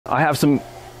I have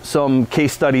some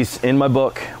case studies in my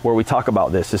book where we talk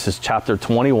about this. This is chapter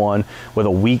 21 with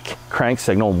a weak crank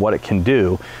signal and what it can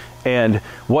do. And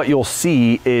what you'll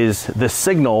see is the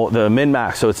signal, the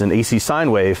min-max, so it's an AC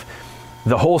sine wave,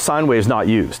 the whole sine wave is not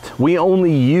used. We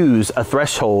only use a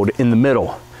threshold in the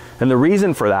middle. And the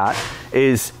reason for that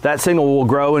is that signal will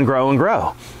grow and grow and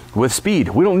grow with speed.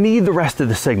 We don't need the rest of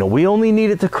the signal. We only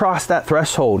need it to cross that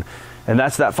threshold. And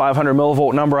that's that 500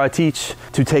 millivolt number I teach,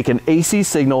 to take an AC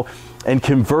signal and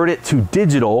convert it to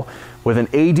digital. With an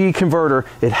AD converter,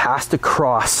 it has to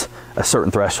cross a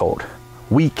certain threshold.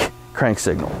 Weak crank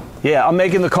signal. Yeah, I'm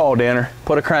making the call, Danner.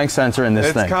 Put a crank sensor in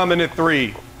this thing. It's coming at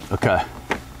 3. Okay.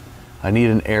 I need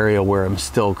an area where I'm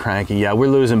still cranking. Yeah, we're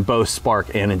losing both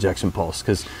spark and injection pulse,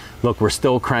 because look, we're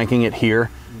still cranking it here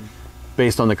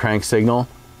based on the crank signal,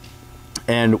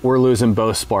 and we're losing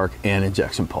both spark and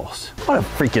injection pulse. What a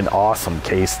freaking awesome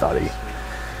case study.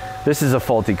 This is a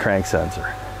faulty crank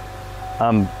sensor.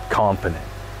 I'm confident.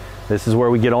 This is where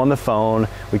we get on the phone,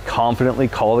 we confidently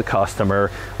call the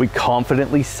customer, we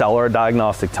confidently sell our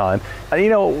diagnostic time. And you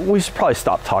know, we should probably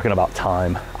stop talking about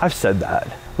time. I've said that.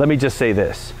 Let me just say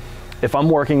this. If I'm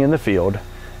working in the field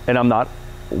and I'm not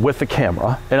with the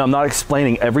camera and I'm not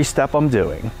explaining every step I'm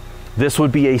doing, this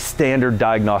would be a standard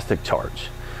diagnostic charge.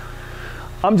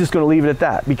 I'm just going to leave it at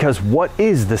that, because what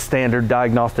is the standard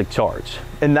diagnostic charge?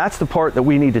 And that's the part that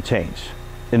we need to change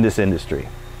in this industry.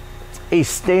 A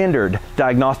standard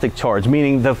diagnostic charge,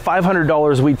 meaning the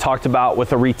 $500 we talked about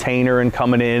with a retainer and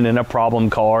coming in and a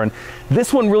problem car, and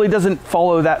this one really doesn't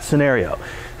follow that scenario.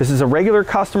 This is a regular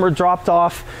customer dropped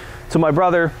off to my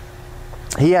brother.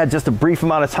 He had just a brief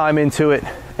amount of time into it,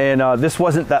 and this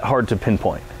wasn't that hard to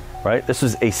pinpoint, right? This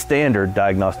is a standard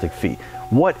diagnostic fee.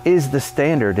 What is the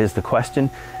standard is the question.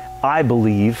 I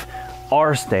believe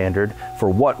our standard for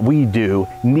what we do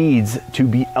needs to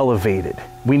be elevated.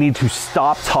 We need to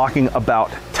stop talking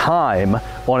about time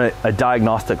on a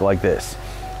diagnostic like this.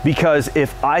 Because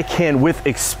if I can, with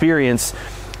experience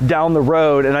down the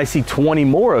road, and I see 20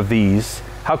 more of these,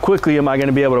 how quickly am I going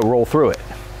to be able to roll through it?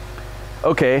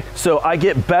 Okay, so I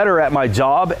get better at my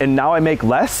job and now I make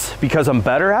less because I'm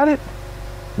better at it?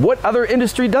 What other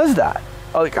industry does that?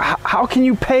 Like, how can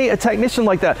you pay a technician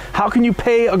like that? How can you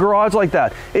pay a garage like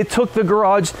that? It took the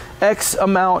garage X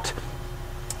amount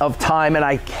of time, and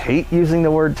I hate using the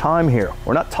word time here.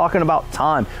 We're not talking about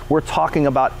time. We're talking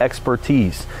about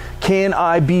expertise. Can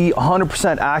I be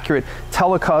 100% accurate?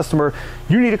 Tell a customer,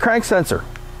 you need a crank sensor.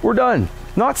 We're done.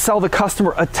 Not sell the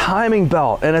customer a timing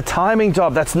belt and a timing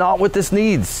job. That's not what this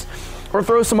needs. Or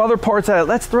throw some other parts at it.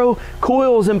 Let's throw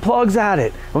coils and plugs at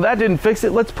it. Well, that didn't fix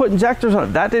it. Let's put injectors on it.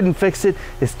 That didn't fix it.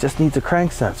 It just needs a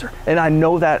crank sensor. And I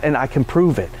know that, and I can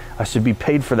prove it. I should be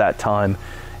paid for that time.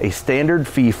 A standard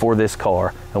fee for this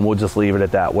car, and we'll just leave it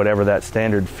at that. Whatever that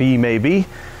standard fee may be,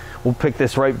 we'll pick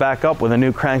this right back up with a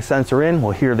new crank sensor in.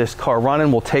 We'll hear this car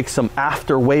running. We'll take some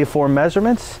after waveform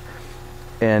measurements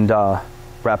and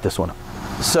wrap this one up.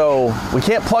 So we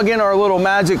can't plug in our little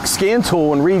magic scan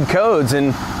tool and read codes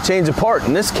and change a part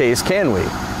in this case, can we?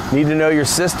 You need to know your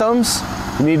systems,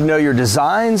 you need to know your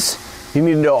designs, you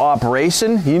need to know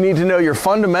operation, you need to know your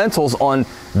fundamentals on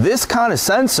this kind of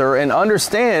sensor and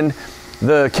understand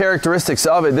the characteristics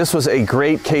of it. This was a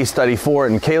great case study for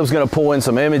it, and Caleb's gonna pull in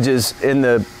some images in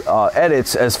the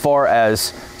edits as far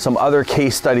as some other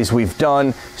case studies we've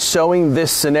done showing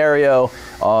this scenario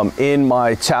in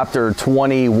my chapter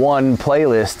 21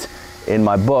 playlist in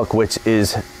my book, which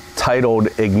is titled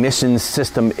Ignition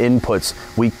System Inputs.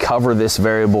 We cover this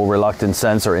variable reluctance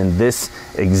sensor in this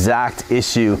exact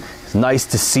issue. It's nice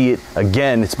to see it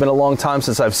again. It's been a long time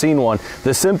since I've seen one.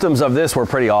 The symptoms of this were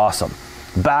pretty awesome.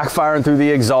 Backfiring through the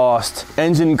exhaust,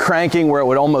 engine cranking where it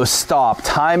would almost stop,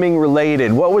 timing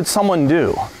related. What would someone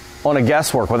do on a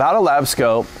guesswork without a lab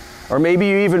scope? Or maybe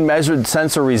you even measured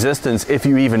sensor resistance if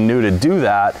you even knew to do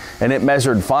that, and it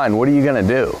measured fine. What are you gonna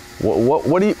do?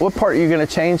 What part are you gonna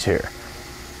change here?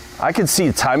 I could see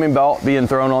a timing belt being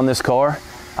thrown on this car.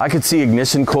 I could see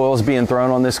ignition coils being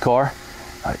thrown on this car.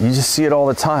 You just see it all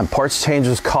the time. Parts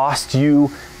changes cost you,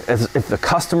 if the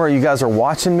customer, you guys are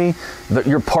watching me,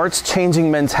 your parts changing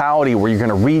mentality where you're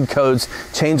gonna read codes,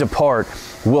 change a part,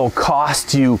 will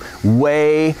cost you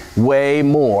way, way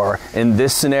more in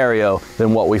this scenario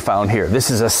than what we found here.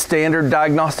 This is a standard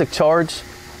diagnostic charge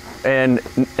and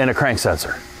a crank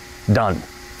sensor. Done,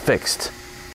 fixed.